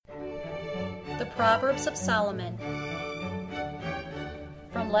The Proverbs of Solomon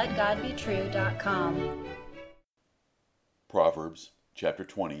from LetGodBetrue.com. Proverbs chapter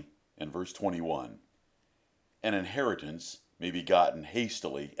 20 and verse 21. An inheritance may be gotten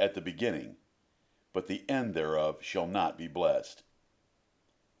hastily at the beginning, but the end thereof shall not be blessed.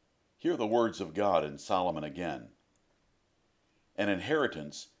 Hear the words of God in Solomon again. An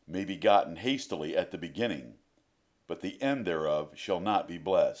inheritance may be gotten hastily at the beginning, but the end thereof shall not be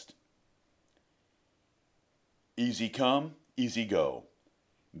blessed. Easy come, easy go.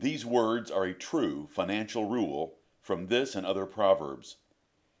 These words are a true financial rule from this and other proverbs.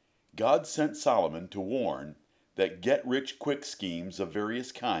 God sent Solomon to warn that get-rich-quick schemes of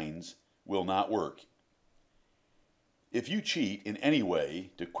various kinds will not work. If you cheat in any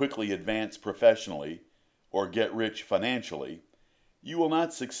way to quickly advance professionally or get rich financially, you will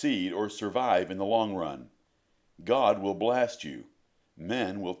not succeed or survive in the long run. God will blast you.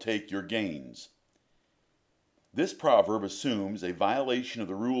 Men will take your gains. This proverb assumes a violation of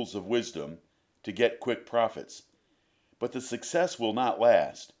the rules of wisdom to get quick profits, but the success will not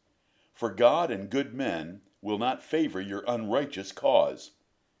last, for God and good men will not favor your unrighteous cause.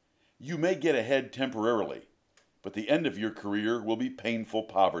 You may get ahead temporarily, but the end of your career will be painful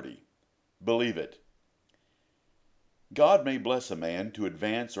poverty. Believe it. God may bless a man to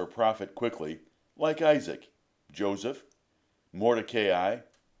advance or profit quickly, like Isaac, Joseph, Mordecai,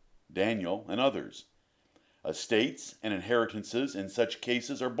 Daniel, and others. Estates and inheritances in such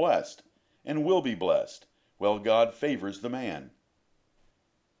cases are blessed, and will be blessed, while God favors the man.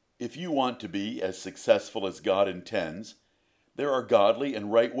 If you want to be as successful as God intends, there are godly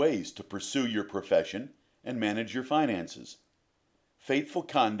and right ways to pursue your profession and manage your finances. Faithful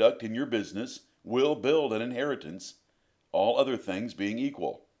conduct in your business will build an inheritance, all other things being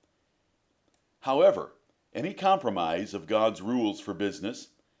equal. However, any compromise of God's rules for business,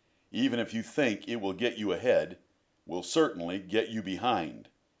 even if you think it will get you ahead, will certainly get you behind.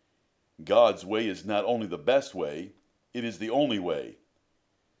 God's way is not only the best way, it is the only way.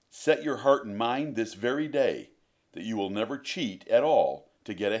 Set your heart and mind this very day that you will never cheat at all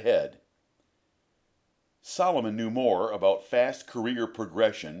to get ahead. Solomon knew more about fast career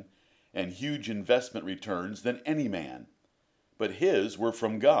progression and huge investment returns than any man, but his were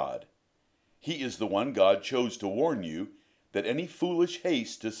from God. He is the one God chose to warn you that any foolish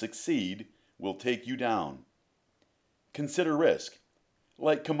haste to succeed will take you down. Consider risk,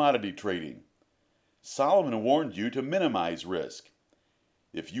 like commodity trading. Solomon warned you to minimize risk.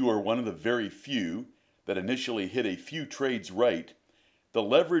 If you are one of the very few that initially hit a few trades right, the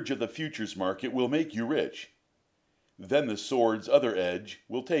leverage of the futures market will make you rich. Then the sword's other edge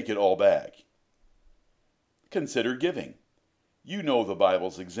will take it all back. Consider giving. You know the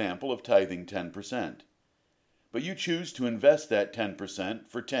Bible's example of tithing 10%. But you choose to invest that 10%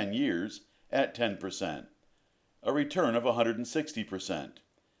 for 10 years at 10%, a return of 160%,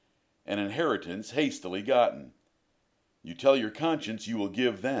 an inheritance hastily gotten. You tell your conscience you will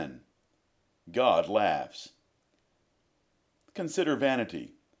give then. God laughs. Consider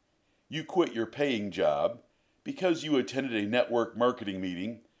vanity. You quit your paying job because you attended a network marketing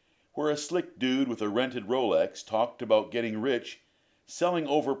meeting where a slick dude with a rented Rolex talked about getting rich selling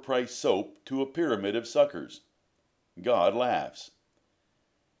overpriced soap to a pyramid of suckers. God laughs.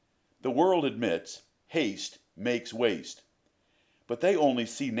 The world admits haste makes waste, but they only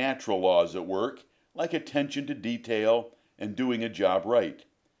see natural laws at work, like attention to detail and doing a job right.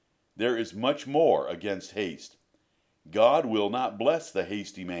 There is much more against haste. God will not bless the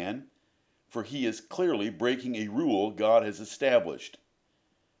hasty man, for he is clearly breaking a rule God has established.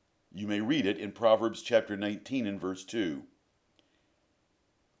 You may read it in Proverbs chapter 19 and verse 2.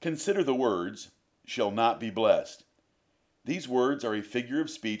 Consider the words, shall not be blessed. These words are a figure of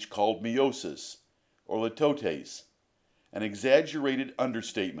speech called meiosis, or litotes, an exaggerated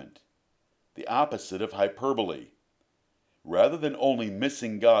understatement, the opposite of hyperbole. Rather than only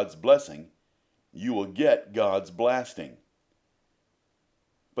missing God's blessing, you will get God's blasting.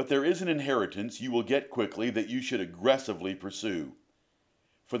 But there is an inheritance you will get quickly that you should aggressively pursue.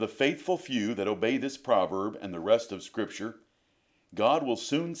 For the faithful few that obey this proverb and the rest of Scripture, God will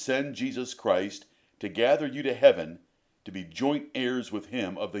soon send Jesus Christ to gather you to heaven to be joint heirs with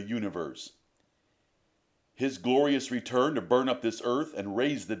him of the universe. His glorious return to burn up this earth and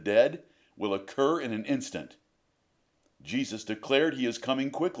raise the dead will occur in an instant. Jesus declared he is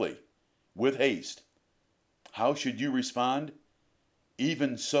coming quickly, with haste. How should you respond?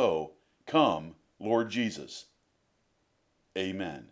 Even so, come, Lord Jesus. Amen.